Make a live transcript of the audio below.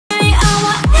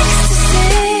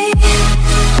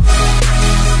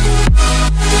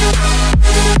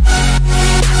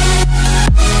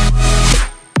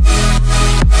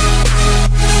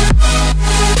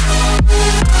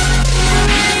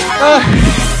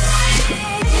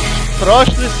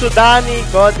prošli su dani,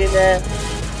 godine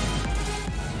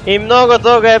i mnogo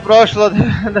toga je prošlo,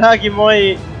 dragi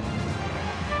moji.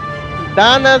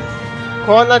 Danas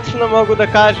konačno mogu da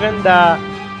kažem da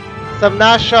sam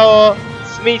našao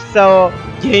smisao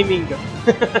gaminga.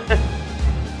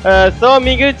 S ovom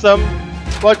igricom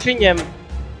počinjem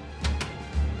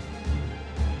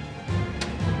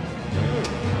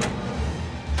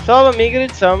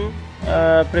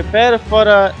prepare for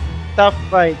a tough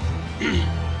fight.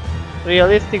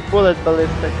 Realistic bullet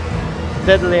ballistic.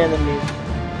 Deadly enemies.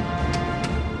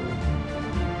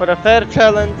 For a fair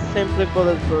challenge, simply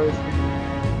bullet ballistic.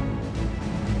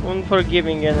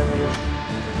 Unforgiving enemies.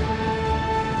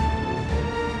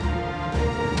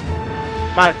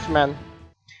 Marksman.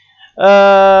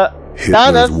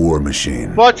 Danas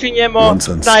počinjemo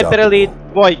Sniper Elite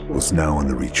 2. Was now on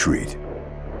the retreat.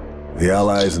 The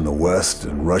Allies in the west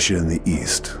and Russia in the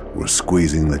east were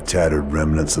squeezing the tattered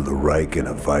remnants of the Reich in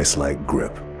a vice-like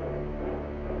grip.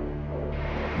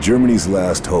 Germany's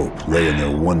last hope lay in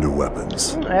their wonder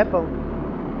weapons. Apple.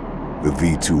 The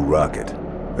V2 rocket,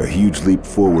 a huge leap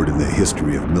forward in the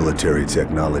history of military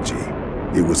technology.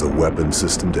 It was a weapon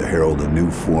system to herald a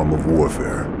new form of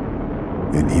warfare.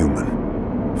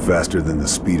 Inhuman. Faster than the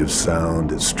speed of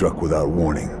sound, it struck without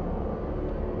warning.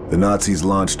 The Nazis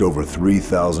launched over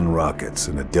 3,000 rockets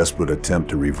in a desperate attempt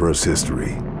to reverse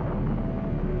history.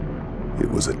 It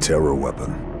was a terror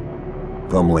weapon,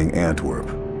 pummeling Antwerp,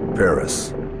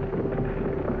 Paris,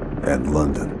 and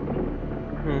London.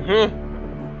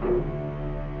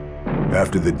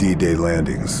 After the D-Day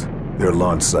landings, their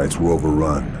launch sites were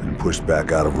overrun and pushed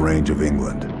back out of range of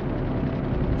England.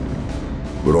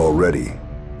 But already,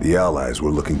 the Allies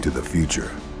were looking to the future,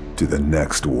 to the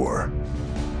next war.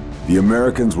 The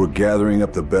Americans were gathering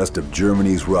up the best of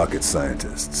Germany's rocket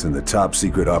scientists in the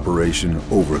top-secret Operation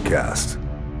Overcast.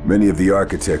 Many of the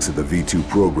architects of the V2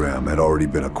 program had already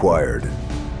been acquired,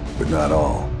 but not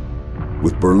all.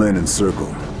 With Berlin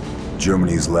encircled,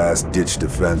 Germany's last-ditch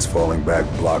defense falling back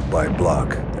block by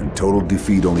block, and total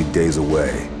defeat only days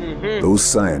away, those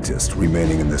scientists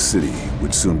remaining in the city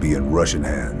would soon be in Russian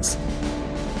hands.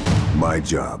 My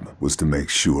job was to make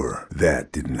sure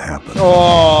that didn't happen.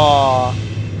 Oh.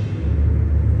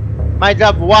 My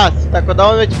job was, tako da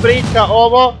on već priča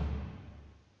ovo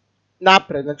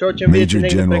napred, znači ovo ćemo vidjeti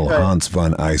negdje Major General prekraj. Hans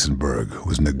von Eisenberg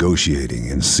was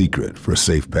negotiating in secret for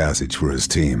safe passage for his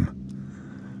team.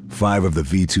 5 of the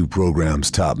V2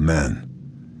 program's top men.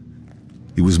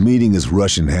 He was meeting his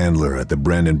Russian handler at the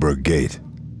Brandenburg Gate.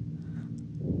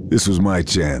 This was my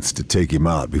chance to take him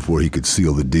out before he could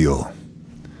seal the deal.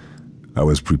 I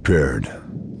was prepared,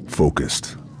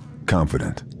 focused,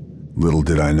 confident. Little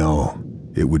did I know,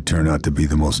 it would turn out to be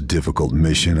the most difficult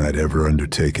mission I'd ever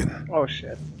undertaken. Oh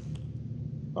shit.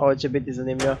 Ovo će biti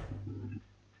zanimljivo.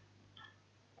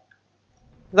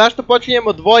 Zašto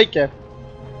počinjemo dvojke?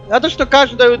 Zato što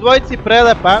kažu da je u dvojci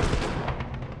prelepa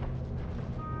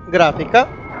grafika.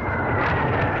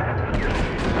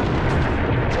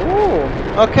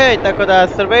 Ok, tako da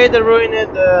survey the ruined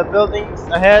buildings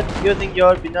ahead using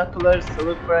your binoculars to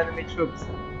look for enemy troops.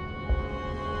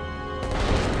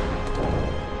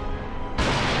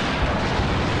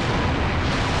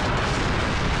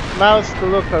 Mouse to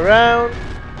look around.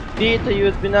 D to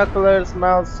use binoculars,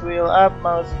 mouse wheel up,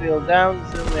 mouse wheel down,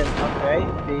 zoom in. Okay,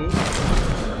 D.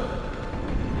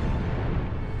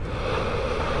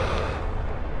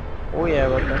 Oh yeah,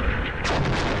 what the...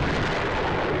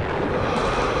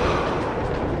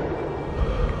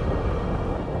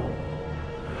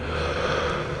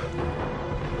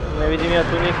 Ne vidim ja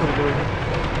tu nikog drugog.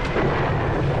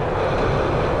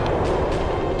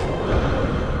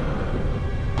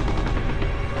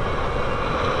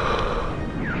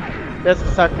 Gdje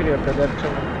se sakrio kad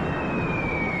depčemo?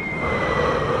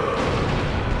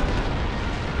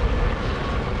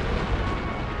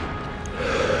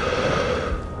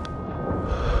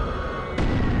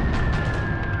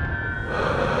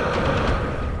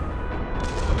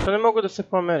 Što ne mogu da se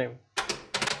pomerim?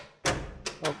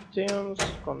 Options,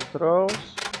 controls,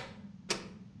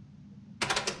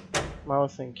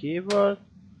 mouse and keyboard,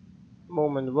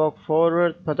 movement, walk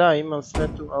forward, pa da imam sve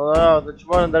tu, ali znači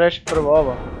moram da rešim prvo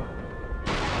ovo.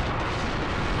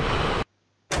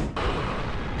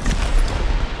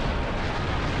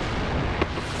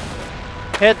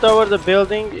 Head over the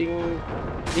building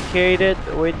indicated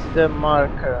with the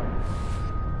marker.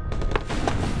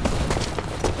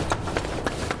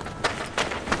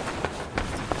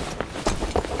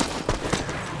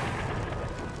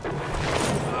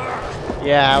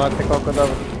 Jevate koliko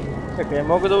dobro. Čekaj, ja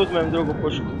mogu da uzmem drugu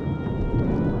pušku.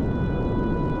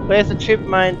 Place a chip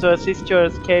mine to assist your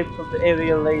escape from the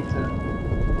area later.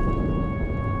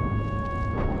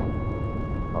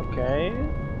 Okay.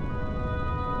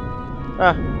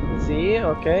 Ah, Z,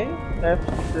 okay. F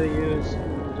to use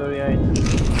inventory items.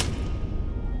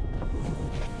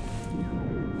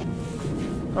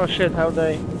 Oh shit, how do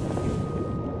I...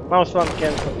 Mouse 1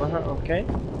 cancel, okay.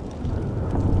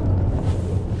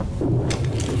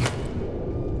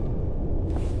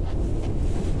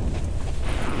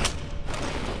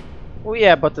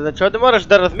 Ujebote, znači ovdje moraš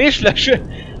da razmišljaš.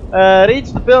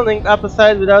 Reach the building up a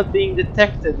side without being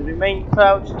detected. Remain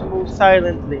crouched to move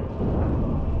silently.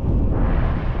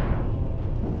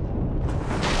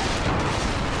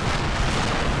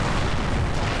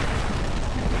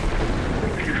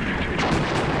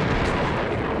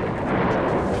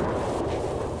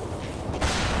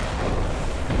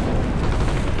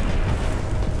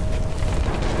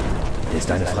 Ist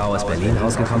deine Frau aus Berlin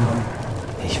rausgekommen?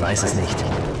 Ich weiß es nicht.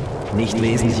 Nicht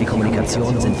wesentliche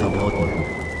Kommunikationen sind verboten.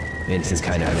 Wenigstens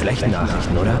keine schlechten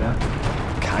Nachrichten, oder?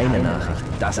 Keine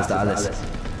Nachrichten, das ist alles.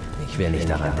 Ich will nicht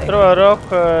daran denken. Throw a rock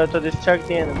to distract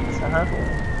the enemies,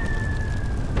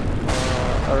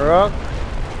 a rock.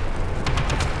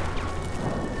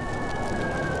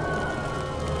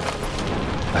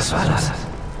 Was war das?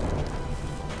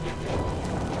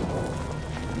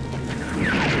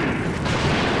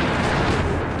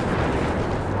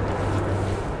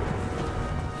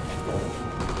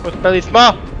 Uspeli smo!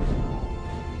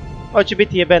 Ovo će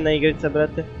biti jebena igrica,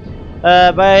 brate.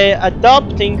 By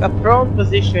adopting a prone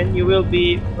position, you will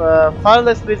be far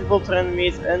less visible to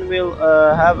enemies and will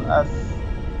have a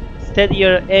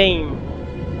steadier aim.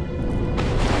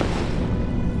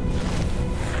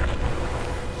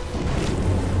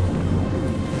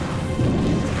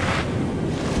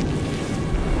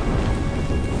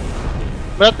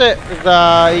 Brate,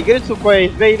 za igricu koja je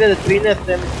iz 2013.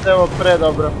 mislim da je ovo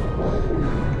predobro.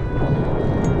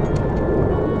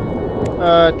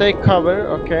 Take cover,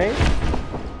 okay.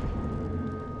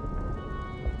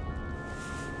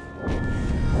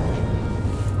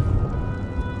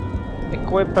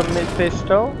 Equip a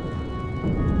mid-pistol.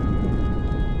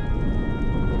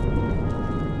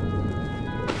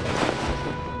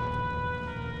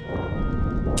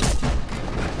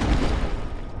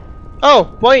 Oh,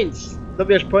 points!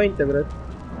 Dobijaš pointe, brat.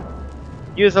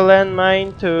 Use a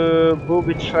landmine to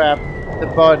booby trap the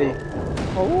body.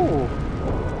 Oh.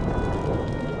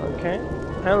 Okay.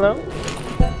 Hello.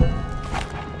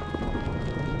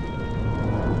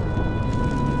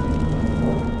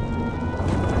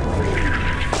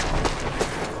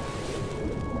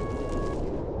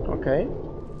 Okay.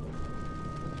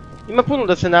 Ima puno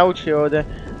da se nauči ovdje.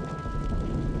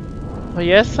 Pa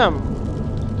jesam.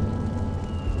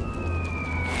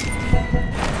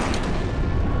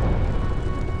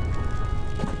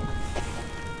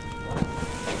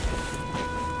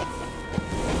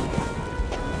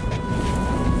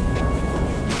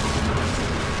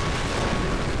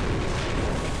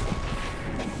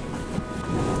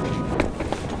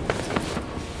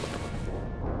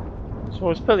 Smo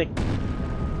uspjeli.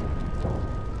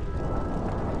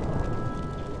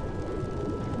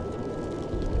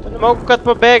 Ne mogu kad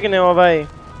pobegne ovaj.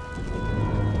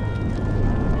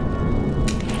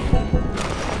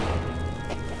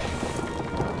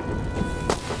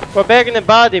 Pobegne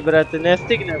body, brate, ne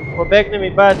stignem. Pobegne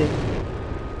mi body.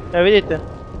 Evo vidite.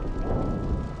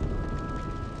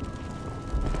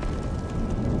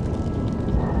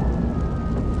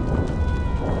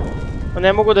 Pa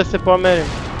ne mogu da se pomerim.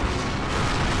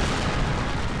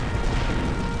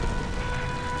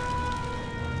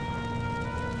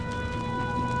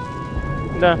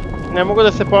 Da, ne mogu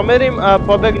da se pomerim, a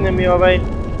pobegne mi ovaj.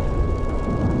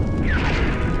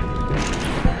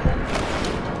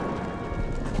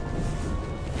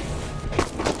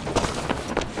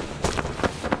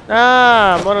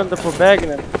 Moram da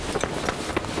pobegnem.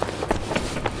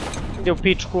 Ide u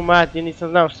pičku mati, nisam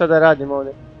znao šta da radim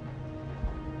ovdje.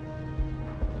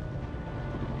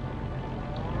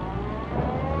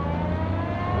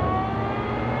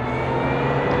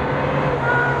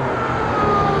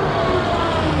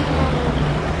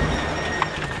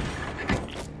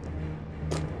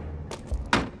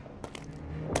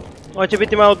 Ovo će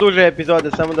biti malo duže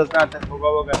epizode, samo da znate zbog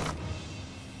ovoga.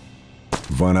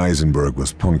 Von Eisenberg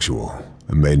was punctual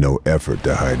and made no effort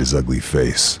to hide his ugly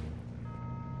face.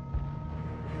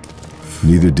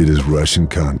 Neither did his Russian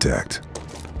contact.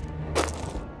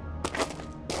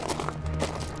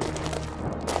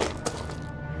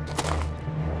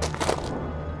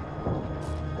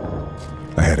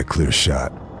 I had a clear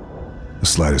shot. The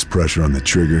slightest pressure on the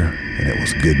trigger, and it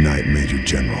was good night, Major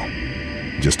General.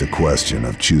 Just a question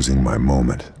of choosing my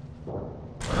moment.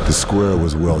 The square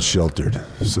was well sheltered,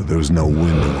 so there was no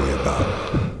wind to worry about.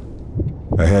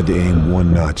 I had to aim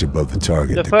one notch above the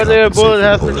target. The to further your compensate bullet for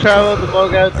has to bullet travel, drop. the more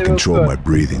gravity I will controlled my score.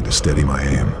 breathing to steady my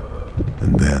aim.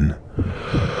 And then...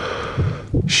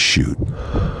 shoot.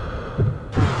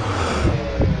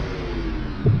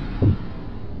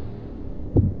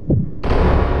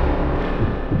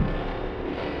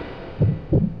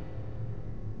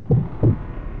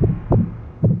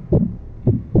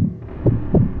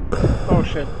 Oh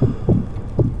shit.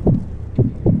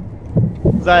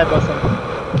 Zajebał sam.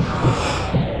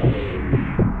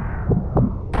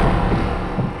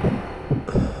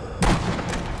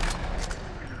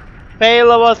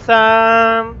 Failował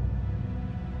sam.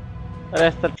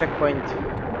 Restart checkpoint.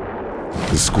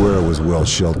 The square was well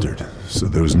sheltered, so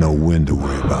there was no wind to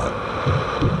worry about.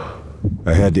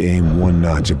 I had to aim one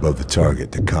notch above the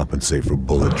target to compensate for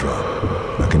bullet drop.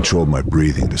 I controlled my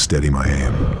breathing to steady my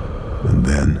aim. And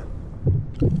then...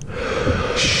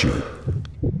 shoot.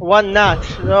 One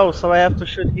notch. No, so I have to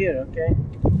shoot here, okay?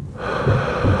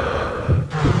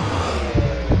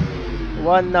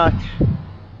 One notch.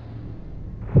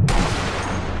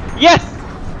 Yes!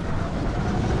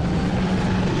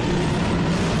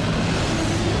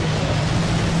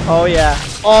 Oh yeah.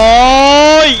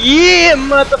 Oh yeah,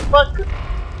 motherfucker!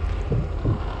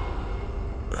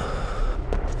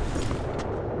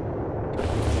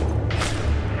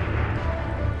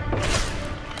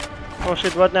 Oh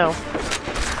shit, what now?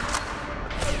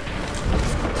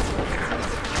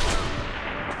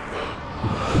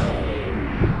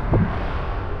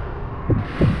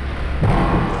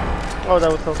 Oh, that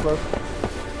was so close.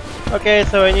 Okay,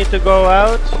 so I need to go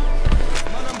out.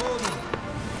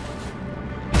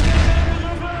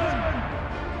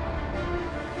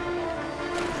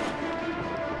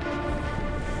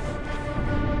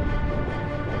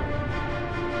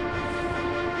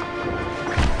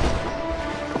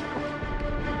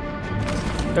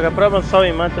 Taka problem s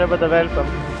ovima, treba da vežbam.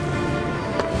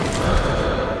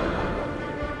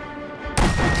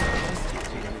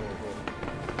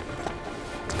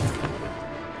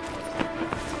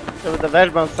 Treba da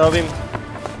vežbam sa ovim.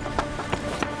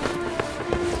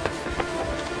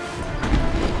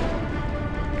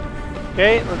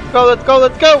 Okay,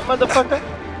 let's go, motherfucker!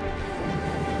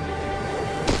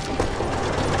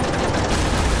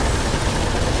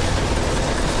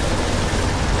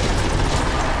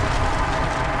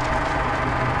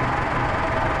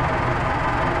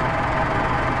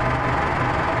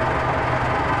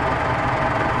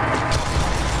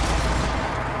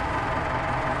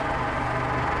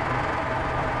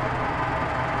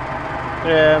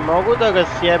 Mogu da ga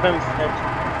sjebem srećem.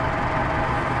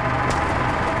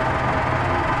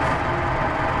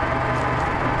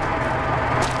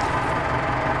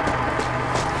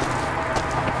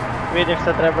 Vidim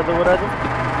šta treba da uradim.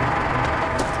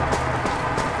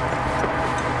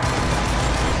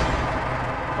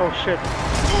 Oh shit.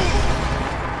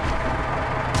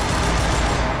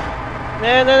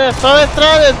 Ne, s ove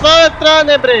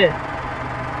strane bre!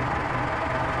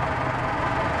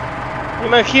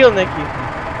 Ima heal neki.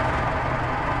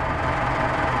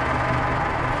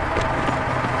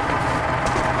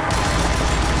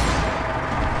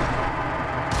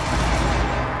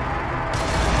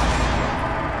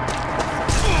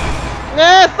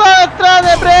 Ne, s ove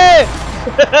strane bre!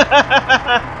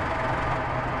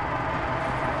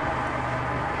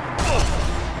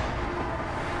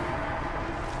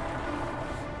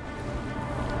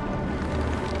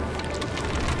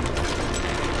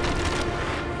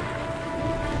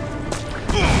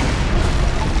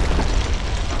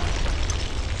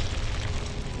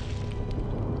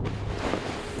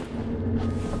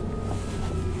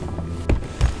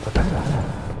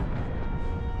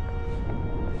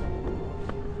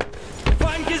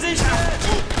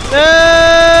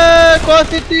 Ko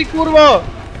si ti, kurvo?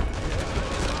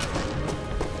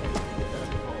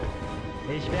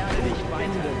 Ich werde dich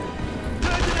finden.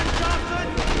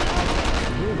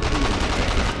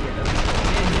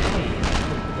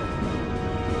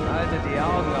 Haltet die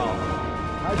Augen auf.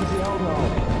 Haltet die Augen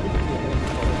auf.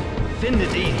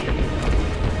 Findet ihn.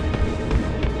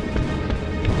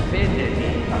 Findet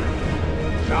ihn.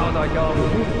 Schaut euch um.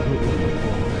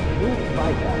 Sucht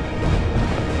weiter.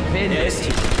 Findet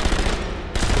ihn.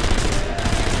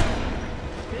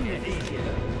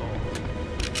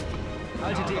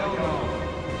 Haltet die Augen auf.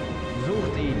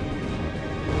 Sucht ihn.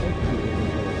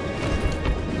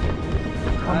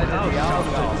 Haltet die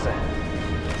Augen auf.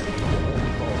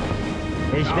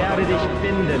 Ich werde dich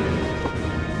finden.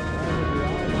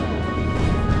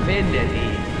 Findet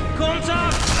ihn.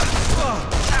 Kontakt!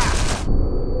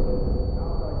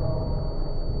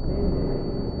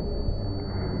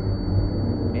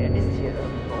 Er ist hier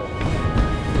irgendwo.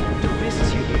 Du bist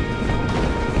hier.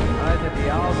 Haltet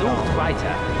die Augen auf.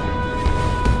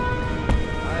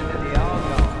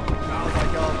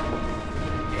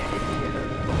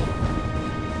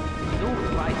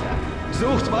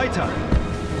 weiter!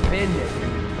 Finde!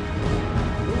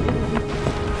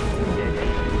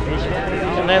 Ich werde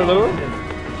Schnell, Lou.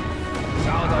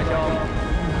 Schaut euch um!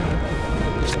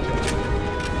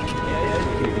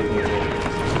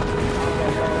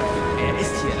 Er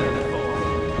ist hier irgendwo.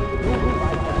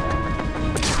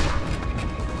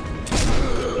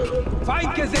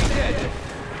 Feind gesichtet!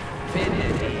 Finde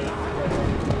ihn!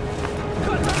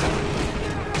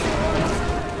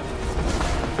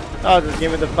 Oh, just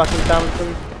give me the fucking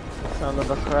Thompson. Son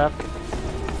of a crap.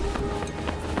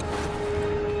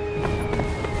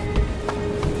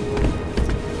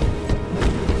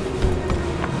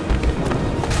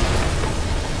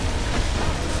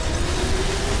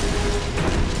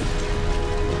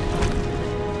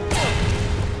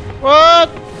 What?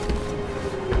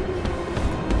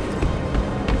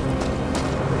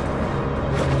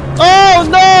 Oh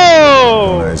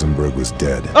no! Eisenberg was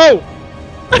dead. Oh!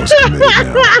 I was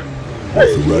committed now.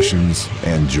 Both the Russians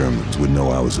and Germans would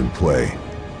know I was in play.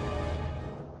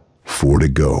 4 to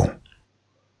go.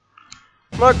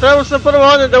 Ma trebao sam prvo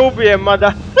one da ubijem,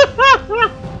 mada.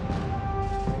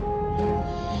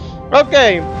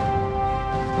 Okay.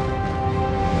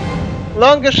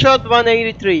 Longest shot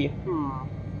 183.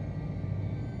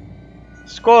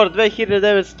 Score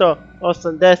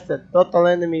 2980. Total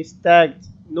enemies tagged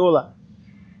 0.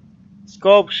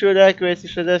 Scope shoot accuracy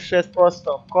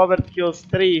 66%. Covert kills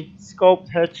 3. Scoped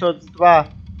headshots 2.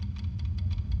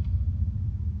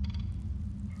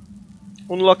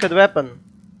 Unlocked weapon.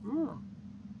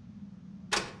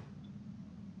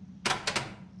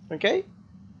 Ok.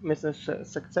 Mislim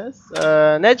success.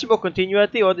 Nećemo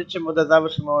continuati, ovdje ćemo da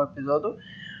završimo ovu epizodu.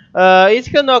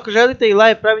 Iskreno, ako želite i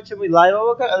live, pravit ćemo i live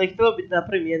ovoga, ali htjelo bi da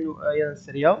napravim jedan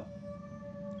serijal.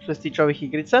 Što se tiče ovih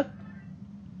igrica.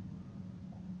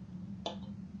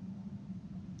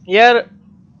 Jer,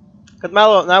 kad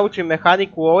malo naučim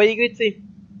mehaniku u ovoj igrici,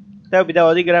 htio bi da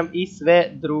odigram i sve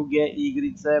druge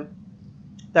igrice.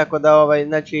 Tako da,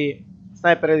 znači,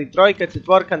 Sniper ili 3,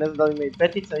 4, ne znam da li ima i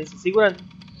 5, nisam siguran.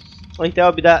 Ali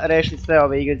htio bi da rešim sve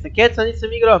ove igrice. Keca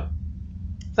nisam igrao,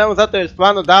 samo zato jer je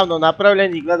stvarno davno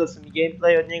napravljen i gledao sam i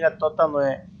gameplay od njega, totalno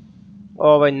je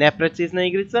neprecizna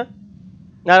igrica.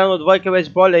 Naravno, 2 je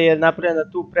već bolje jer je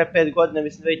napravljena tu pre 5 godina,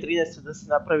 mislim 2013 da se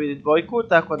napravili 2,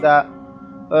 tako da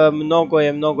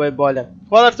mnogo je bolje.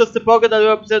 Hvala što ste pogledali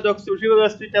u epizodu, ako ste uživali,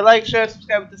 ostavite like, share,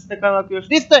 subscribe se na kanal ako još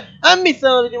niste, a mi se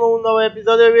vidimo u novoj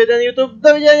epizodi video na YouTube.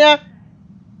 Doviđenja,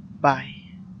 bye!